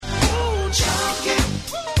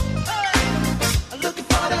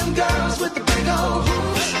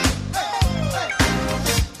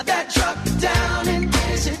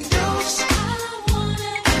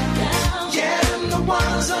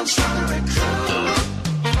strawberry crew.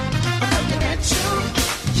 I'm looking at you,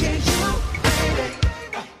 yeah, you, baby.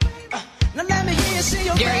 Now let me hear you say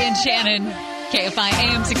your Gary and Shannon, KFI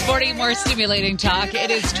AM 640, more stimulating talk.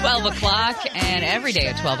 It is 12 o'clock, and every day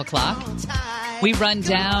at 12 o'clock, we run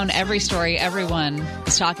down every story everyone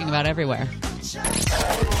is talking about everywhere.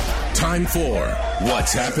 Time for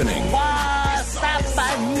What's Happening.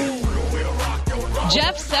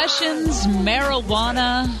 Jeff Sessions,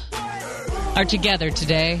 marijuana are together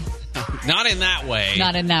today. Not in that way.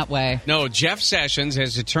 Not in that way. No, Jeff Sessions,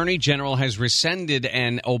 as Attorney General, has rescinded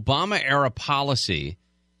an Obama-era policy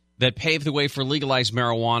that paved the way for legalized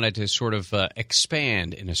marijuana to sort of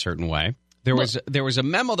expand in a certain way. There was a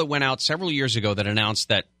memo that went out several years ago that announced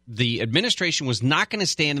that the administration was not going to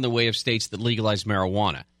stand in the way of states that legalize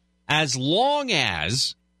marijuana as long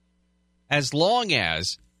as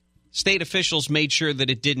state officials made sure that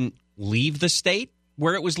it didn't leave the state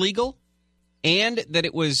where it was legal and that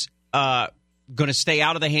it was going to stay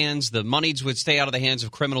out of the hands, the monies would stay out of the hands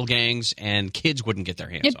of criminal gangs and kids wouldn't get their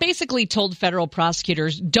hands on it. It basically told federal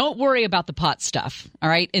prosecutors, don't worry about the pot stuff, all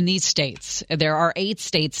right, in these states. There are 8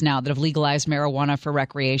 states now that have legalized marijuana for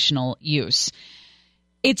recreational use.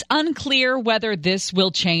 It's unclear whether this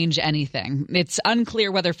will change anything. It's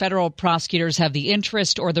unclear whether federal prosecutors have the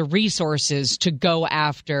interest or the resources to go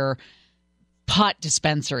after pot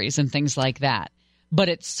dispensaries and things like that. But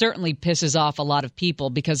it certainly pisses off a lot of people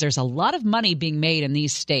because there's a lot of money being made in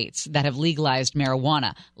these states that have legalized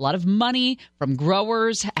marijuana. A lot of money from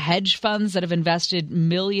growers, hedge funds that have invested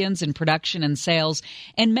millions in production and sales,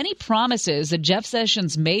 and many promises that Jeff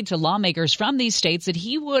Sessions made to lawmakers from these states that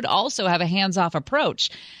he would also have a hands-off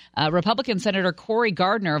approach. Republican Senator Cory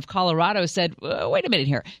Gardner of Colorado said, wait a minute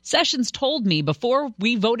here. Sessions told me before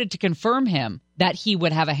we voted to confirm him that he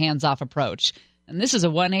would have a hands-off approach. And this is a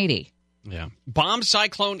 180. Yeah. Bomb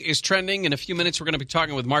cyclone is trending. In a few minutes, we're going to be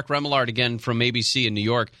talking with Mark Remillard again from ABC in New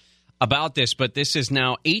York about this. But this is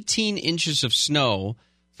now 18 inches of snow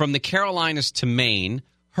from the Carolinas to Maine,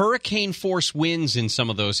 hurricane force winds in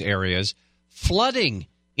some of those areas, flooding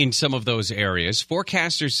in some of those areas.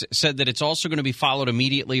 Forecasters said that it's also going to be followed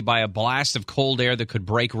immediately by a blast of cold air that could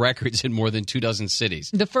break records in more than 24 cities.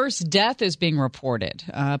 The first death is being reported.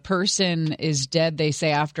 A person is dead, they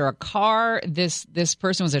say, after a car this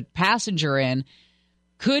person was a passenger in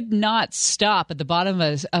could not stop at the bottom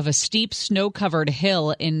of a steep snow-covered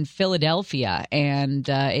hill in Philadelphia, and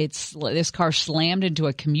this car slammed into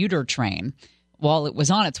a commuter train while it was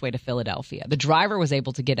on its way to Philadelphia. The driver was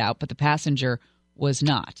able to get out, but the passenger was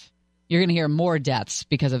not. You're going to hear more deaths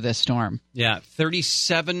because of this storm. Yeah,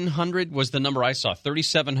 3,700 was the number I saw.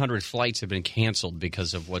 3,700 flights have been canceled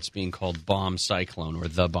because of what's being called bomb cyclone or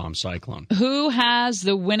the bomb cyclone. Who has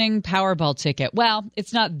the winning Powerball ticket? Well,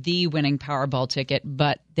 it's not the winning Powerball ticket,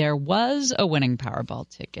 but there was a winning Powerball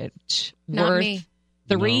ticket worth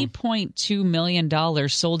 $3.2 million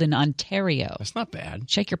sold in Ontario. That's not bad.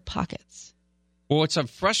 Check your pockets. Well, what's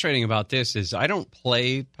frustrating about this is I don't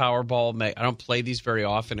play Powerball. I don't play these very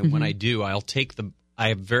often, and when I do, I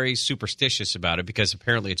am very superstitious about it because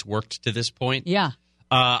apparently it's worked to this point. Yeah.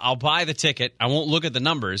 I'll buy the ticket. I won't look at the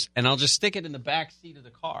numbers, and I'll just stick it in the back seat of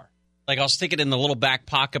the car. Like I'll stick it in the little back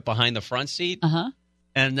pocket behind the front seat,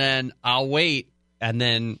 and then I'll wait, and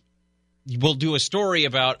then we'll do a story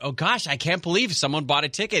about, oh, gosh, I can't believe someone bought a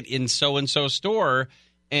ticket in so-and-so store,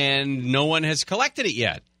 and no one has collected it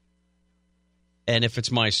yet. And if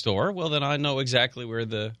it's my store, well, then I know exactly where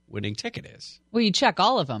the winning ticket is. Well, you check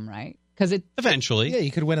all of them, right? Because eventually. Yeah, you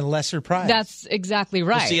could win a lesser prize. That's exactly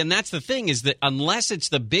right. Well, see, and that's the thing is that unless it's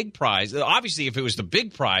the big prize, obviously if it was the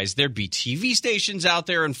big prize, there'd be TV stations out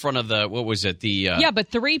there in front of the, what was it? The but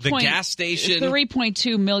the gas station.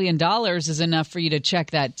 $3.2 million is enough for you to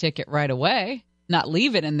check that ticket right away, not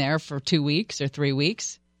leave it in there for 2 weeks or 3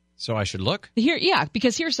 weeks. So I should look?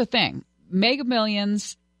 Because here's the thing. Mega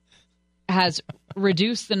Millions has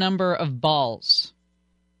reduced the number of balls,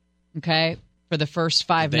 okay, for the first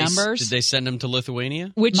 5 numbers. Did they send them to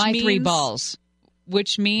Lithuania? Which means 3 balls,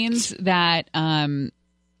 which means that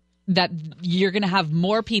that you're going to have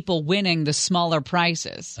more people winning the smaller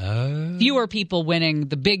prizes, fewer people winning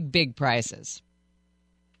the big prizes.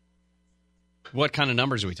 What kind of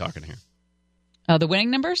numbers are we talking here? The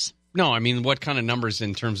winning numbers? No, I mean, what kind of numbers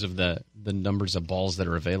in terms of the numbers of balls that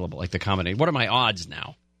are available, like the combination? What are my odds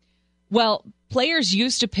now? Well, players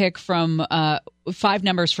used to pick from 5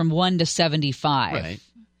 numbers from 1 to 75. Right.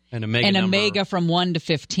 And a mega from 1 to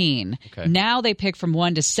 15. Okay. Now they pick from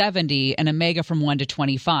 1 to 70 and a mega from 1 to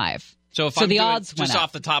 25 So if I'm the odds just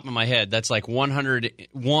off the top of my head, that's like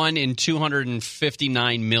 101 in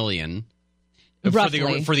 259 million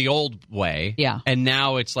roughly for the old way. Yeah. And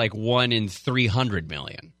now it's like 1 in 300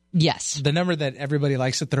 million. Yes. The number that everybody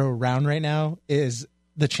likes to throw around right now is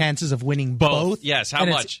the chances of winning both. Yes, how and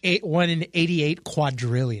much? It's 1 in 88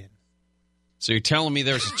 quadrillion. So you're telling me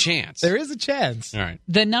there's a chance? There is a chance. All right.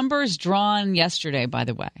 The numbers drawn yesterday, by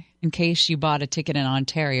the way, in case you bought a ticket in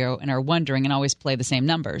Ontario and are wondering and always play the same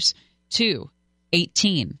numbers: 2,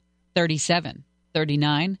 18, 37,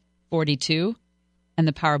 39, 42, and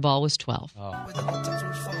the Powerball was 12.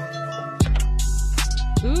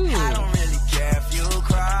 Ooh.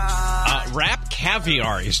 Rap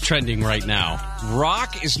caviar is trending right now.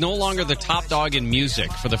 Rock is no longer the top dog in music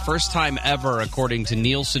for the first time ever, according to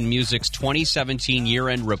Nielsen Music's 2017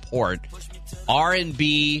 year-end report.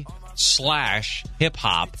 R&B /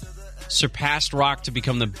 hip-hop surpassed rock to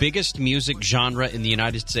become the biggest music genre in the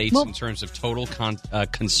United States in terms of total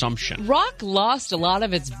consumption. Rock lost a lot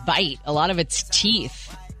of its bite, a lot of its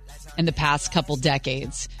teeth in the past couple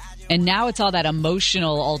decades. And now it's all that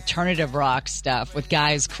emotional alternative rock stuff with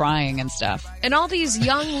guys crying and stuff. And all these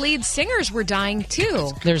young lead singers were dying,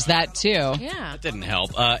 too. There's that, too. Yeah. That didn't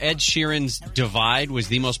help. Ed Sheeran's Divide was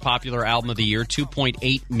the most popular album of the year,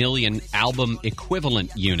 2.8 million album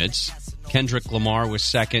equivalent units. Kendrick Lamar was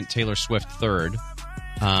second, Taylor Swift third.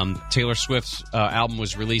 Taylor Swift's album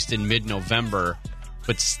was released in mid-November,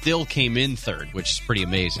 but still came in third, which is pretty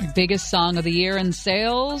amazing. Biggest song of the year in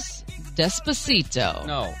sales, Despacito.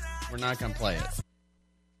 No, we're not going to play it.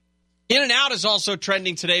 In-N-Out is also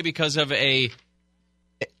trending today because of an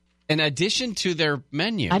addition to their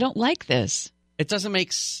menu. I don't like this. It doesn't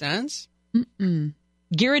make sense?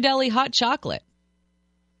 Ghirardelli hot chocolate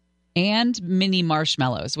and mini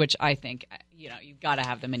marshmallows, which I think, you've got to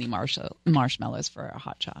have the mini marshmallows for a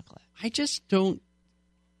hot chocolate. I just don't.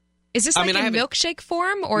 Is this in milkshake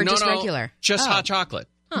form or just regular? Just hot chocolate.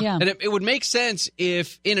 Huh. Yeah. And it would make sense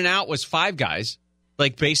if In-N-Out was Five Guys,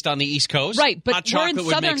 like based on the East Coast. Right, but hot we're in chocolate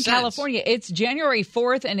would Southern make California. It's January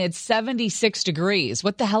 4th, and it's 76 degrees.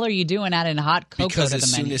 What the hell are you doing adding hot cocoa because to the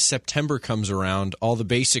as menu? soon as September comes around, all the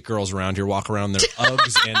basic girls around here walk around in their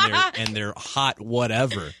Uggs and their hot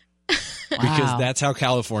whatever. Because that's how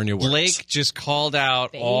California works. Blake just called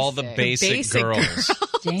out all the basic girls.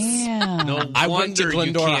 Damn. No I went to wonder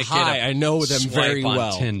Glendora you can't High. get a I know them swipe very on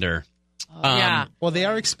well. Tinder. Yeah. Well, they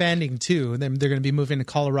are expanding, too. They're going to be moving to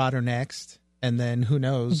Colorado next. And then who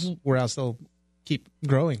knows where else they'll keep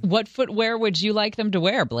growing. What footwear would you like them to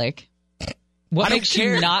wear, Blake? What makes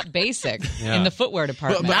you not basic in the footwear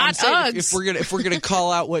department? But I'm saying if we're gonna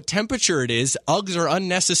call out what temperature it is, Uggs are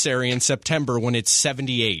unnecessary in September when it's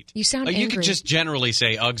 78. You sound angry. You could just generally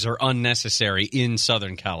say Uggs are unnecessary in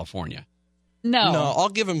Southern California. No, I'll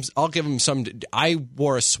give him some. I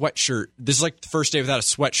wore a sweatshirt. This is like the first day without a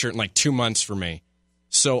sweatshirt in like 2 months for me.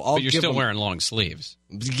 So But you're still wearing long sleeves.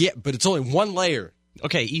 Yeah, but it's only one layer.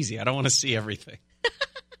 Okay, easy. I don't want to see everything.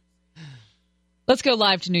 Let's go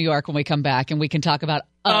live to New York when we come back, and we can talk about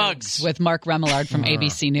Uggs with Mark Remillard from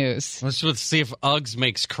ABC News. Let's see if Uggs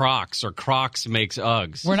makes Crocs or Crocs makes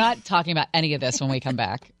Uggs. We're not talking about any of this when we come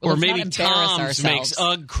back. Or Let's maybe not embarrass Tom's ourselves. makes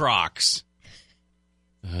Ugg Crocs.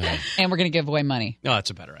 And we're going to give away money. No, that's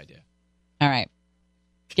a better idea. All right.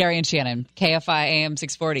 Gary and Shannon, KFI AM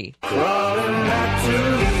 640.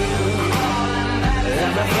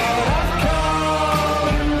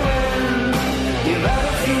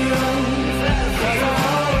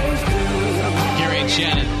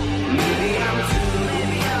 Shannon.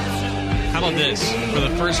 How about this? For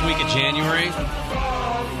the first week of January,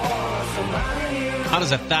 how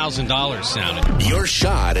does $1,000 sound? Your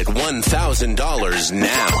shot at $1,000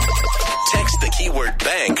 now. Text the keyword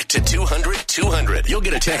bank to 200-200. You'll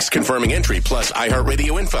get a text confirming entry plus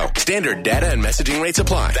iHeartRadio info. Standard data and messaging rates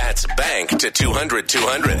apply. That's bank to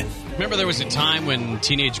 200-200. Remember there was a time when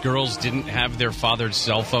teenage girls didn't have their father's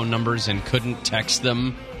cell phone numbers and couldn't text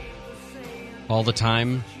them all the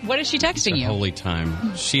time? What is she texting you? Holy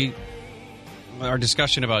time. Our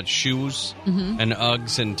discussion about shoes and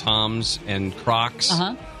Uggs and Toms and Crocs. She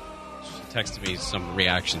texted me some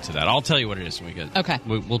reaction to that. I'll tell you what it is when we get. Okay.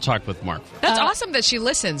 We'll talk with Mark first. That's awesome that she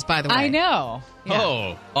listens, by the way. I know. Yeah.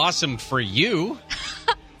 Oh, awesome for you.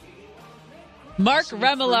 Mark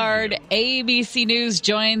Remillard, ABC News,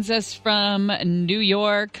 joins us from New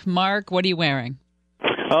York. Mark, what are you wearing?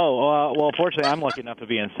 Well, fortunately, I'm lucky enough to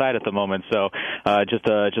be inside at the moment, so just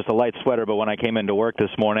a light sweater. But when I came into work this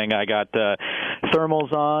morning, I got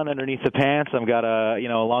thermals on underneath the pants. I've got a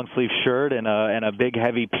long sleeve shirt and a big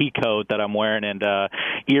heavy pea coat that I'm wearing, and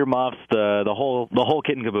earmuffs, the whole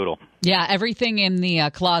kit and caboodle. Yeah, everything in the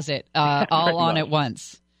closet, all on at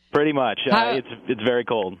once. Pretty much. It's very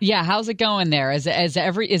cold. Yeah, how's it going there? Is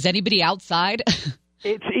anybody outside?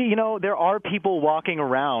 It's, there are people walking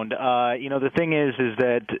around. The thing is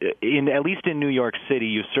that at least in New York City,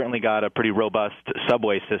 you've certainly got a pretty robust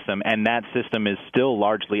subway system, and that system is still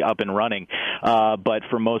largely up and running. But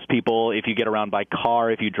for most people, if you get around by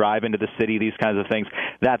car, if you drive into the city, these kinds of things,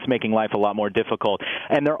 that's making life a lot more difficult.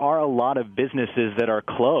 And there are a lot of businesses that are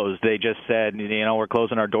closed. They just said, we're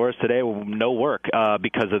closing our doors today, no work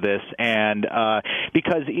because of this. And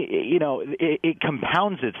because, it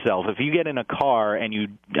compounds itself. If you get in a car and you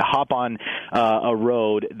hop on a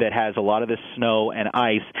road that has a lot of this snow and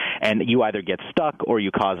ice, and you either get stuck or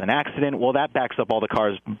you cause an accident, well, that backs up all the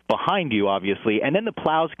cars behind you, obviously, and then the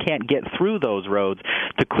plows can't get through those roads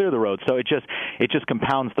to clear the roads. So it just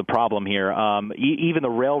compounds the problem here. Even the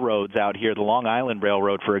railroads out here, the Long Island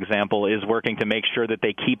Railroad, for example, is working to make sure that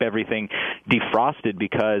they keep everything defrosted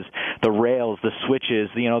because the rails, the switches,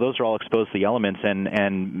 those are all exposed to the elements,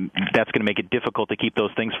 and that's going to make it difficult to keep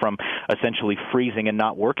those things from essentially freezing and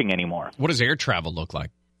not working anymore. What does air travel look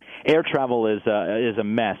like? Air travel is a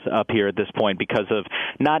mess up here at this point because of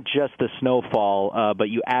not just the snowfall, but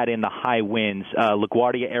you add in the high winds.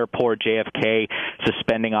 LaGuardia Airport, JFK,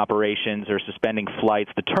 suspending operations or suspending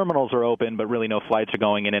flights. The terminals are open, but really no flights are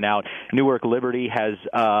going in and out. Newark Liberty has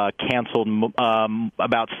canceled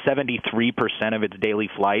about 73% of its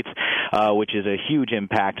daily flights, which is a huge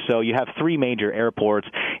impact. So you have three major airports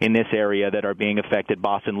in this area that are being affected.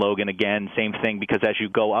 Boston, Logan, again, same thing, because as you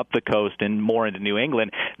go up the coast and more into New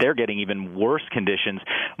England, they're getting even worse conditions,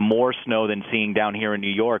 more snow than seeing down here in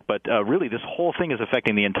New York. But really, this whole thing is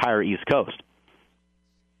affecting the entire East Coast.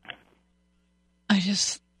 I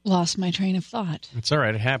just lost my train of thought. It's all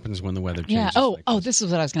right. It happens when the weather changes. Yeah. This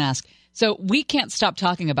is what I was going to ask. So we can't stop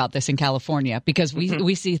talking about this in California because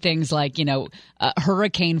we see things like,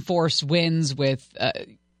 hurricane force winds with,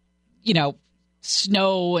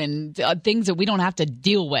 snow and things that we don't have to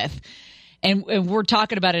deal with. And we're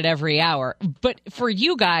talking about it every hour. But for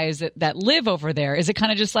you guys that live over there, is it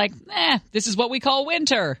kind of just like, this is what we call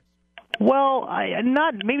winter? Well,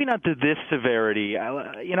 maybe not to this severity.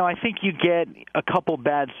 I think you get a couple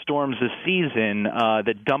bad storms this season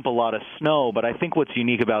that dump a lot of snow, but I think what's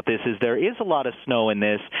unique about this is there is a lot of snow in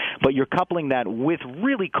this, but you're coupling that with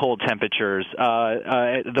really cold temperatures.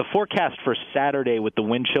 The forecast for Saturday with the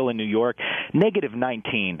wind chill in New York,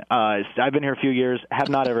 -19. I've been here a few years, have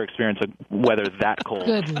not ever experienced weather that cold.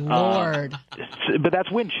 Good Lord. But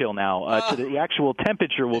that's wind chill now. So the actual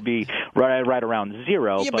temperature will be right around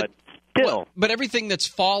zero, but still. But everything that's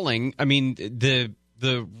falling, I mean, the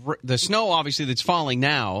snow obviously that's falling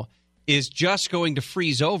now is just going to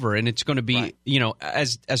freeze over, and it's going to be,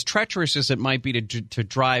 as treacherous as it might be to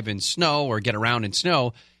drive in snow or get around in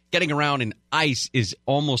snow, getting around in ice is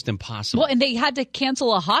almost impossible. Well, and they had to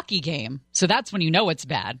cancel a hockey game, so that's when you know it's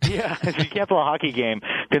bad. Yeah, if you cancel a hockey game,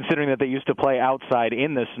 considering that they used to play outside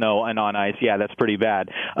in the snow and on ice, yeah, that's pretty bad.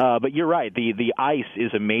 But you're right, the ice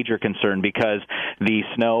is a major concern because the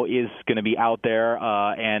snow is going to be out there,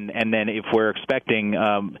 and then if we're expecting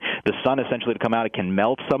the sun essentially to come out, it can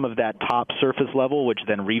melt some of that top surface level, which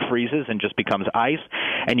then refreezes and just becomes ice,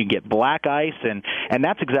 and you get black ice, and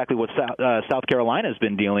that's exactly what South Carolina has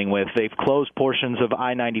been dealing with. They've closed portions of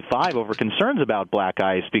I-95 over concerns about black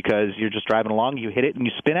ice because you're just driving along, you hit it, and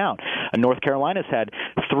you spin out. North Carolina's had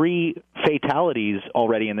 3 fatalities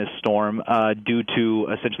already in this storm due to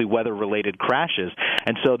essentially weather-related crashes,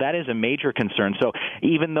 and so that is a major concern. So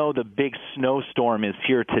even though the big snowstorm is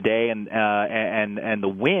here today and the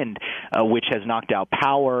wind, which has knocked out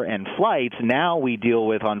power and flights, now we deal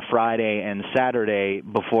with on Friday and Saturday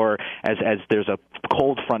before, as there's a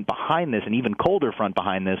cold front behind this, an even colder front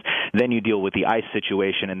behind this, then you deal with the ice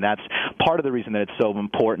situation, and that's part of the reason that it's so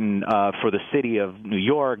important for the city of New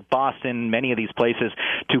York, Boston, many of these places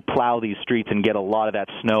to plow these streets and get a lot of that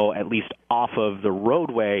snow at least off of the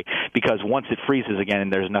roadway, because once it freezes again,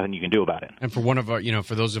 there's nothing you can do about it. And for one of our,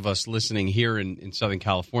 for those of us listening here in Southern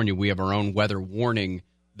California, we have our own weather warning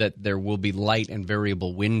that there will be light and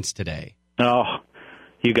variable winds today. Oh,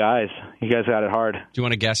 you guys got it hard. Do you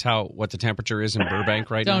want to guess what the temperature is in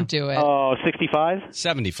Burbank right now? Don't do it. Oh, 65?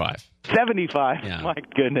 75. 75. Yeah. My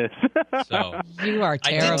goodness. So you are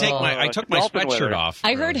terrible. I took my sweatshirt off.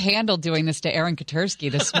 I heard Handel doing this to Aaron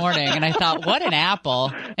Katersky this morning, and I thought, what an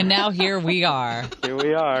apple. And now here we are. Here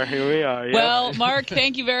we are. Yep. Well, Mark,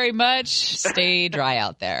 thank you very much. Stay dry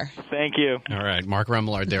out there. Thank you. All right. Mark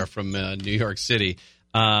Remillard there from New York City.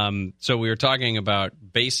 So we were talking about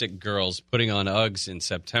basic girls putting on Uggs in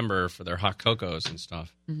September for their hot cocos and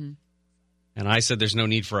stuff. Mm-hmm. And I said there's no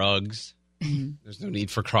need for Uggs. Mm-hmm. There's no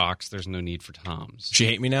need for Crocs. There's no need for Toms. She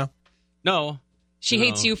hate me now? No. She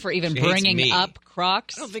hates you for even She hates bringing me. up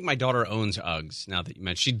Crocs. I don't think my daughter owns Uggs, now that you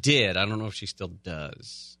mentioned. She did. I don't know if she still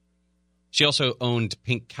does. She also owned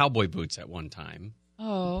pink cowboy boots at one time.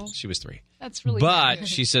 Oh. She was 3. That's really But cute.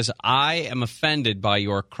 she says, I am offended by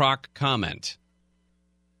your Croc comment.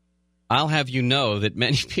 I'll have you know that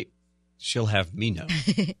many people... She'll have me know.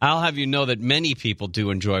 I'll have you know that many people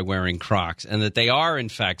do enjoy wearing Crocs and that they are, in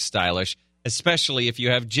fact, stylish, especially if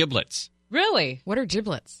you have giblets. Really? What are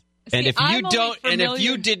giblets? And See, if you I'm only don't, and if you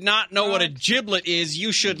familiar- did not know what a giblet is,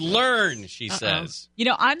 you should learn, she says. You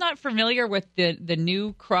know, I'm not familiar with the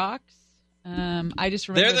new Crocs. I just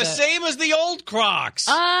remember They're the same as the old Crocs.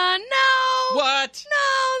 No. What?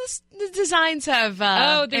 No, the designs have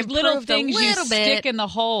there's little improved things a you little bit. stick in the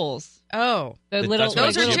holes. Oh. The That's little what a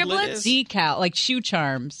Those are little giblets? decal, like shoe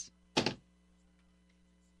charms.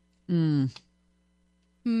 Should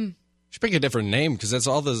pick a different name because that's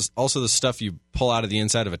also the stuff you pull out of the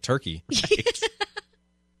inside of a turkey.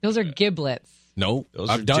 Those are giblets. No, Those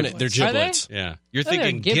I've are done it. They're giblets. giblets. Yeah. You're Those are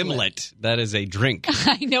thinking giblets. gimlet. That is a drink.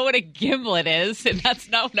 I know what a gimlet is, and that's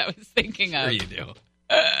not what I was thinking of. Sure you do.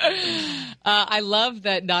 I love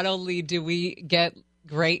that not only do we get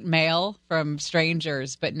great mail from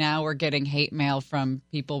strangers, but now we're getting hate mail from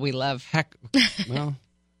people we love.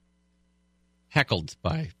 Heckled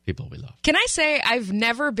by people we love. Can I say I've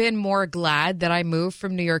never been more glad that I moved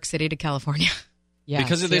from New York City to California? Yeah,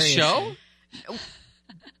 Because of this seriously.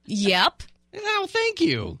 Yep. Oh, thank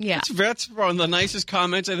you. Yeah. That's one of the nicest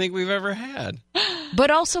comments I think we've ever had.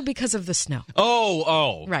 But also because of the snow.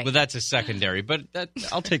 Oh. Right. But that's a secondary. But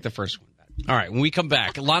I'll take the first one back. All right. When we come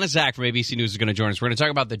back, Lana Zach from ABC News is going to join us. We're going to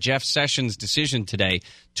talk about the Jeff Sessions decision today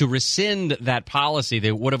to rescind that policy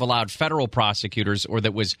that would have allowed federal prosecutors, or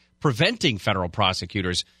that was preventing federal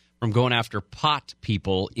prosecutors from going after pot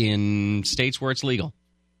people in states where it's legal.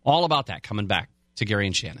 All about that coming back to Gary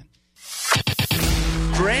and Shannon.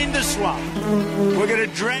 Drain the swamp. We're going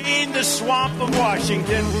to drain the swamp of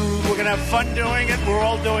Washington. We're going to have fun doing it. We're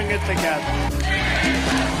all doing it together.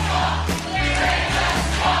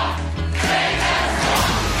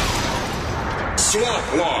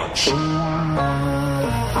 Swamp Launch.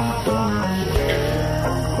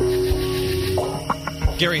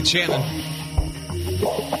 Gary and Shannon.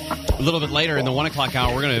 A little bit later in the 1 o'clock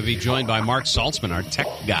hour, we're going to be joined by Mark Saltzman, our tech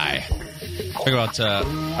guy. Talk about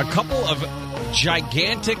a couple of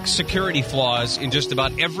gigantic security flaws in just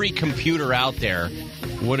about every computer out there.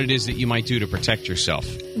 What it is that you might do to protect yourself.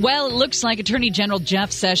 Well, it looks like Attorney General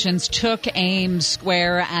Jeff Sessions took aim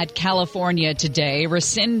square at California today,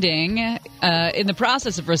 rescinding, in the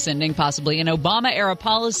process of rescinding possibly, an Obama-era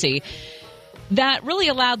policy that really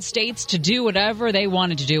allowed states to do whatever they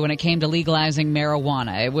wanted to do when it came to legalizing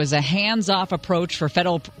marijuana. It was a hands-off approach for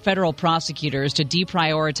federal prosecutors to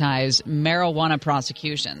deprioritize marijuana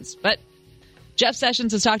prosecutions. But Jeff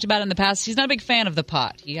Sessions has talked about in the past, he's not a big fan of the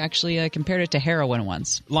pot. He actually compared it to heroin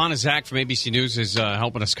once. Lana Zach from ABC News is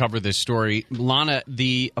helping us cover this story. Lana,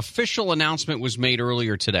 the official announcement was made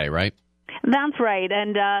earlier today, right? That's right.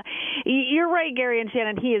 And you're right, Gary and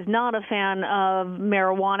Shannon. He is not a fan of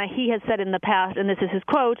marijuana. He has said in the past, and this is his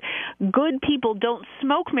quote, "Good people don't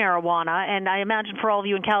smoke marijuana." And I imagine for all of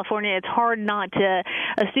you in California, it's hard not to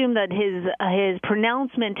assume that his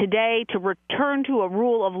pronouncement today to return to a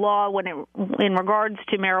rule of law in regards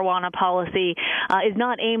to marijuana policy is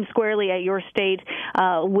not aimed squarely at your state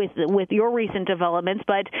with your recent developments.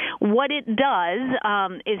 But what it does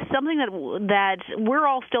is something that we're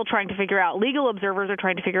all still trying to figure out. Legal observers are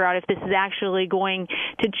trying to figure out if this is actually going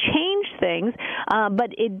to change things, but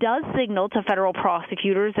it does signal to federal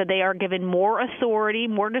prosecutors that they are given more authority,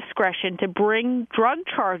 more discretion to bring drug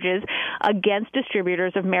charges against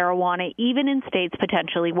distributors of marijuana, even in states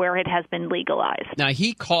potentially where it has been legalized. Now,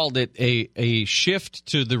 he called it a shift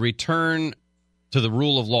to the return to the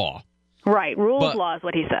rule of law. Right. Rule of law is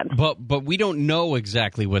what he said. But we don't know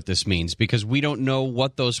exactly what this means because we don't know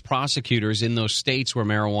what those prosecutors in those states where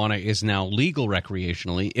marijuana is now legal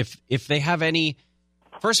recreationally, if they have any,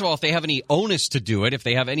 first of all, if they have any onus to do it, if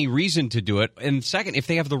they have any reason to do it, and second, if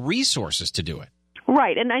they have the resources to do it.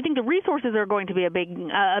 Right, and I think the resources are going to be a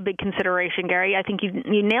big consideration, Gary. I think you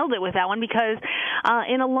nailed it with that one because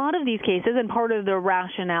in a lot of these cases, and part of the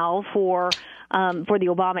rationale for the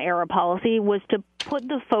Obama-era policy was to put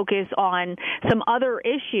the focus on some other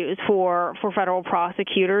issues for federal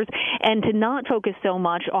prosecutors and to not focus so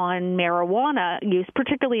much on marijuana use,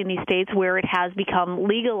 particularly in these states where it has become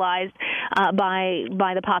legalized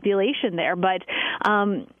by the population there. But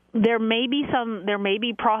there may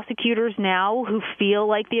be prosecutors now who feel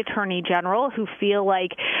like the Attorney General, who feel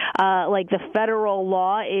like the federal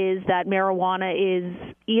law is that marijuana is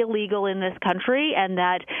illegal in this country, and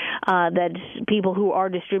that that people who are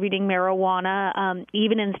distributing marijuana,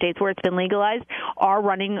 even in states where it's been legalized, are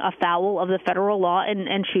running afoul of the federal law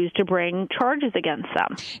and choose to bring charges against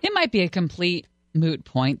them. It might be a complete moot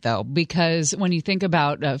point, though, because when you think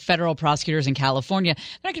about federal prosecutors in California,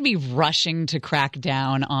 they're not going to be rushing to crack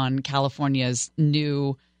down on California's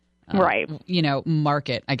new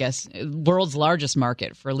market, I guess, world's largest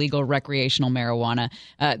market for legal recreational marijuana.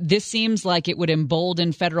 This seems like it would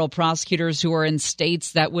embolden federal prosecutors who are in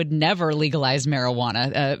states that would never legalize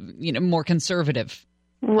marijuana, more conservative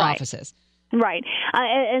offices. Right,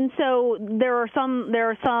 and so there are some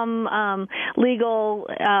legal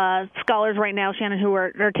scholars right now, Shannon, who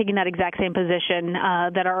are taking that exact same position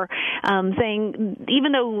that are saying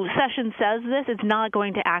even though Sessions says this, it's not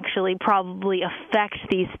going to actually probably affect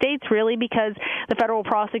these states really, because the federal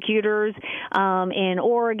prosecutors in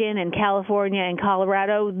Oregon and California and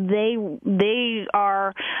Colorado, they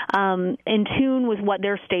are in tune with what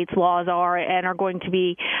their state's laws are and are going to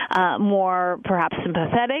be more perhaps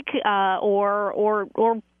sympathetic or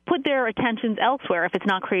put their attentions elsewhere if it's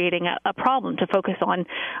not creating a problem, to focus on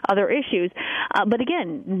other issues. But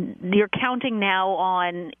again, you're counting now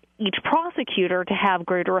on each prosecutor to have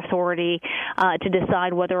greater authority to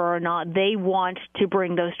decide whether or not they want to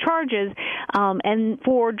bring those charges. And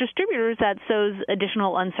for distributors, that sows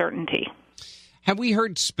additional uncertainty. Have we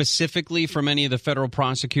heard specifically from any of the federal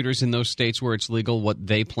prosecutors in those states where it's legal what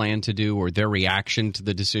they plan to do or their reaction to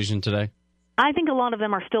the decision today? I think a lot of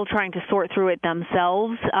them are still trying to sort through it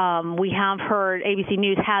themselves. We have heard ABC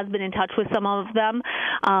News has been in touch with some of them,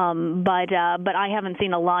 but I haven't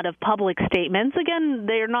seen a lot of public statements. Again,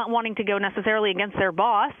 they're not wanting to go necessarily against their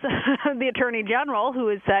boss, the Attorney General, who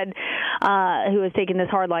has said who has taken this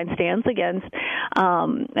hardline stance against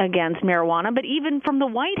marijuana. But even from the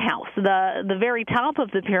White House, the very top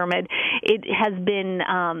of the pyramid, it hasn't been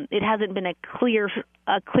a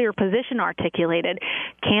clear position articulated.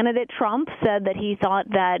 Candidate Trump said that he thought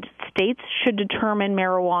that states should determine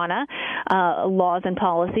marijuana laws and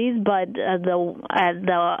policies, but the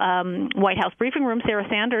White House briefing room, Sarah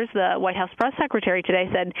Sanders, the White House press secretary today,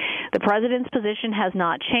 said the president's position has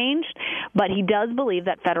not changed, but he does believe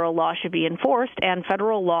that federal law should be enforced, and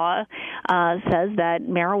federal law says that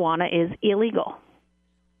marijuana is illegal.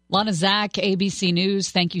 Lana Zach, ABC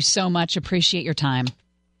News, thank you so much. Appreciate your time.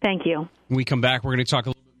 Thank you. When we come back, we're going to talk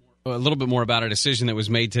a little bit more about a decision that was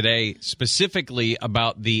made today, specifically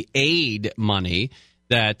about the aid money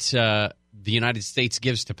that the United States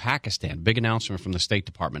gives to Pakistan. Big announcement from the State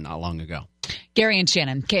Department not long ago. Gary and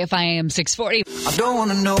Shannon, KFIM 640. I don't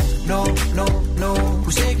want to know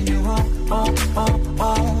who's taking you home,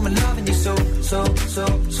 and loving you so. The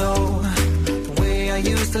way I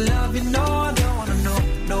used to love you, no, I don't want to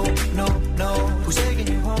know who's taking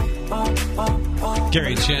you home.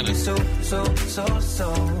 Gary and Shannon.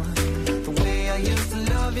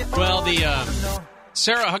 Well, the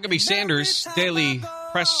Sarah Huckabee Sanders daily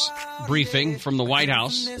press briefing from the White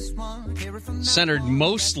House centered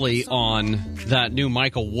mostly on that new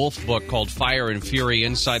Michael Wolff book called Fire and Fury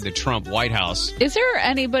Inside the Trump White House. Is there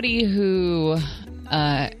anybody who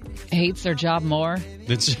hates their job more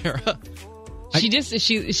than Sarah?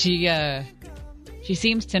 She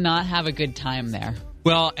seems to not have a good time there.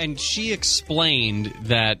 Well, and she explained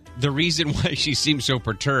that the reason why she seems so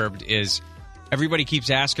perturbed is everybody keeps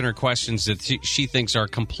asking her questions that she thinks are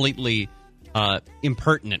completely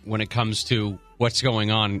impertinent when it comes to what's going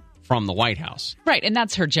on from the White House. Right, and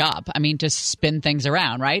that's her job. I mean, to spin things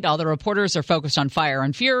around, right? All the reporters are focused on fire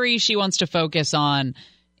and fury. She wants to focus on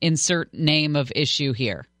insert name of issue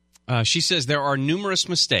here. She says there are numerous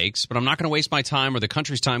mistakes, but I'm not going to waste my time or the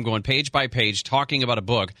country's time going page by page talking about a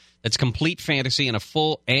book that's complete fantasy and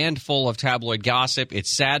full of tabloid gossip. It's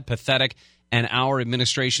sad, pathetic, and our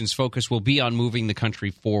administration's focus will be on moving the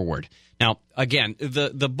country forward. Now, again,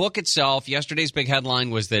 the book itself, yesterday's big headline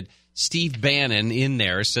was that Steve Bannon in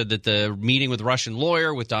there said that the meeting with the Russian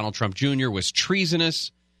lawyer with Donald Trump Jr. was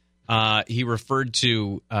treasonous. He referred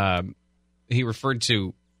to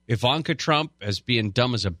Ivanka Trump as being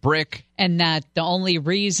dumb as a brick. And that the only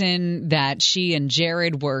reason that she and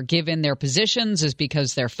Jared were given their positions is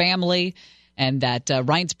because they're family, and that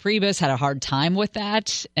Reince Priebus had a hard time with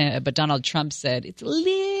that. But Donald Trump said it's a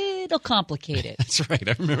little complicated. That's right.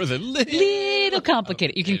 I remember that. Little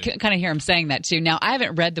complicated. You can kind of hear him saying that, too. Now, I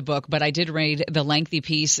haven't read the book, but I did read the lengthy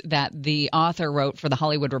piece that the author wrote for The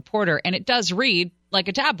Hollywood Reporter, and it does read like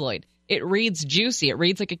a tabloid. It reads juicy. It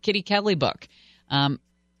reads like a Kitty Kelly book.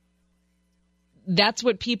 That's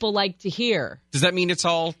what people like to hear. Does that mean it's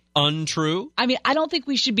all untrue? I mean, I don't think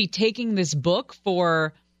we should be taking this book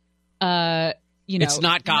for, it's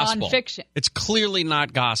not gospel. nonfiction. It's clearly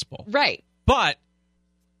not gospel. Right. But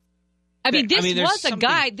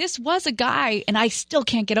This was a guy, and I still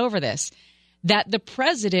can't get over this, that the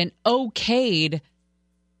president okayed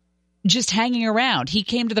just hanging around. He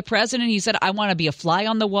came to the president. He said, I want to be a fly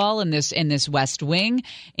on the wall in this West Wing,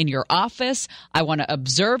 in your office. I want to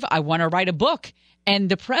observe. I want to write a book. And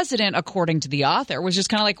the president, according to the author, was just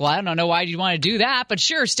kind of like, well, I don't know why you want to do that, but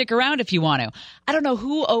sure, stick around if you want to. I don't know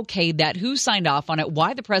who okayed that, who signed off on it,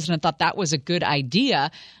 why the president thought that was a good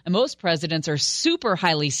idea. And most presidents are super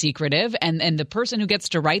highly secretive, and the person who gets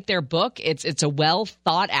to write their book, it's a well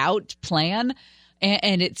thought out plan.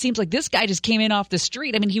 And it seems like this guy just came in off the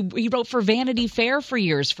street. I mean, he wrote for Vanity Fair for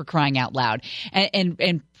years, for crying out loud.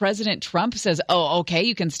 And President Trump says, oh, okay,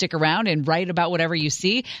 you can stick around and write about whatever you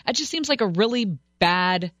see. It just seems like a really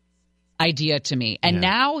bad idea to me. And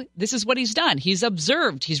now this is what he's done. He's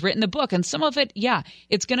observed. He's written the book. And some of it,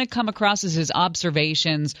 it's going to come across as his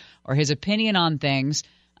observations or his opinion on things.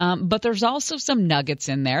 But there's also some nuggets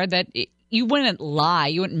in there that you wouldn't lie.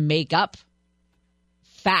 You wouldn't make up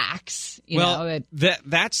facts.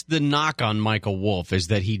 That's the knock on Michael Wolff, is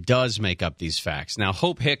that he does make up these facts. Now,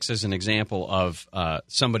 Hope Hicks is an example of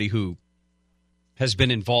somebody who has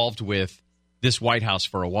been involved with this White House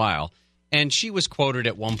for a while, and she was quoted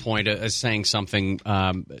at one point as saying something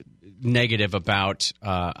negative about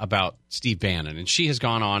Steve Bannon, and she has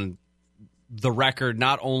gone on the record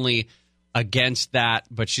not only against that,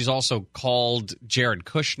 but she's also called Jared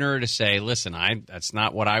Kushner to say, listen, that's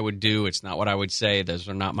not what I would do. It's not what I would say. Those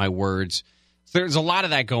are not my words. So there's a lot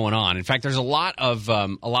of that going on. In fact, there's a lot of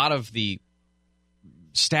the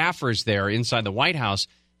staffers there inside the White House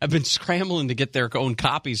have been scrambling to get their own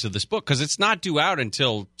copies of this book because it's not due out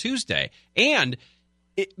until Tuesday. And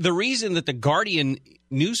the reason that the Guardian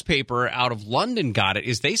newspaper out of London got it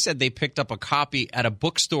is they said they picked up a copy at a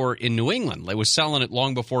bookstore in New England. They was selling it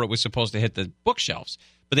long before it was supposed to hit the bookshelves,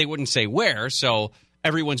 but they wouldn't say where, so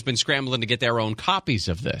everyone's been scrambling to get their own copies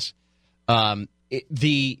of this.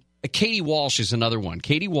 Katie Walsh is another one.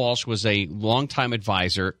 Katie Walsh was a longtime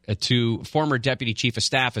advisor to former deputy chief of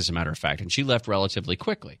staff, as a matter of fact, and she left relatively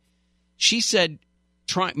quickly. She said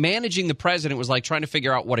managing the president was like trying to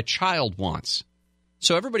figure out what a child wants.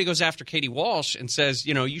 So everybody goes after Katie Walsh and says,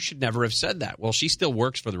 you should never have said that. Well, she still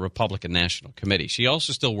works for the Republican National Committee. She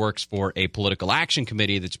also still works for a political action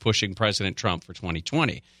committee that's pushing President Trump for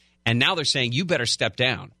 2020. And now they're saying, you better step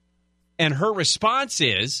down. And her response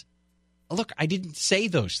is, look, I didn't say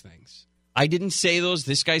those things. I didn't say those.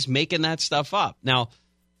 This guy's making that stuff up. Now,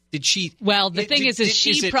 did she? Well, the thing is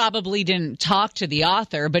she probably didn't talk to the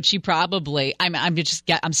author, but she probably,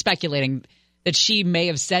 I'm speculating that she may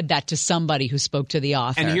have said that to somebody who spoke to the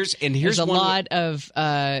author. And here's a lot of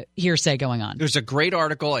hearsay going on. There's a great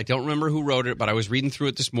article. I don't remember who wrote it, but I was reading through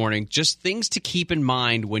it this morning. Just things to keep in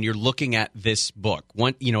mind when you're looking at this book.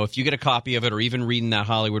 One, if you get a copy of it, or even reading that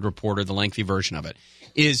Hollywood Reporter, the lengthy version of it,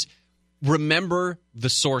 is remember the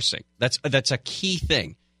sourcing. That's a key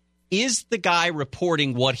thing. Is the guy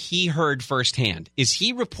reporting what he heard firsthand? Is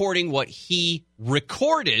he reporting what he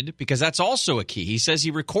recorded? Because that's also a key. He says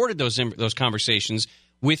he recorded those conversations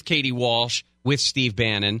with Katie Walsh, with Steve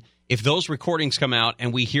Bannon. If those recordings come out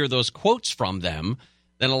and we hear those quotes from them,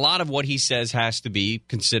 then a lot of what he says has to be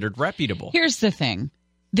considered reputable. Here's the thing.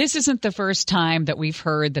 This isn't the first time that we've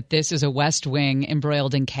heard that this is a West Wing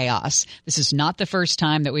embroiled in chaos. This is not the first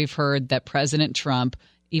time that we've heard that President Trump,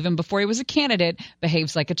 even before he was a candidate,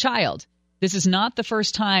 behaves like a child. This is not the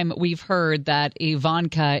first time we've heard that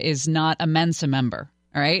Ivanka is not a Mensa member.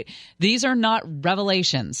 All right. These are not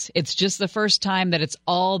revelations. It's just the first time that it's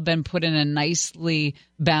all been put in a nicely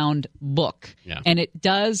bound book. Yeah. And it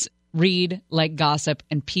does read like gossip,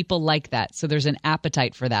 and people like that. So there's an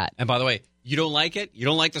appetite for that. And by the way, you don't like it? You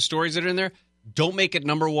don't like the stories that are in there? Don't make it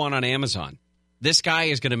number one on Amazon. This guy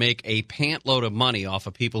is going to make a pant load of money off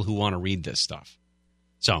of people who want to read this stuff.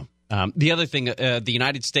 So the other thing, the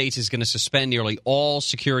United States is going to suspend nearly all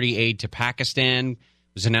security aid to Pakistan. It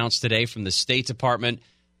was announced today from the State Department.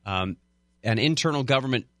 An internal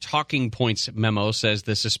government talking points memo says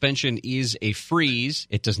the suspension is a freeze.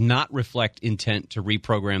 It does not reflect intent to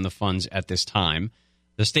reprogram the funds at this time.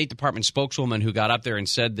 The State Department spokeswoman who got up there and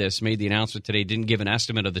said this, made the announcement today, didn't give an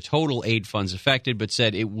estimate of the total aid funds affected, but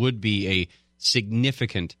said it would be a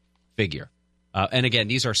significant figure. And again,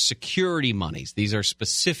 these are security monies. These are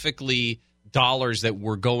specifically dollars that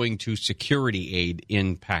were going to security aid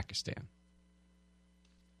in Pakistan.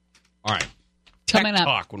 All right. Coming Tech up.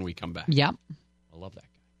 talk when we come back. Yep. I love that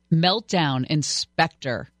guy. Meltdown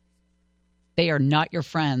Inspector. They are not your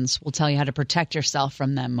friends. We'll tell you how to protect yourself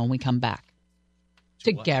from them when we come back.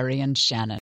 To Gary and Shannon.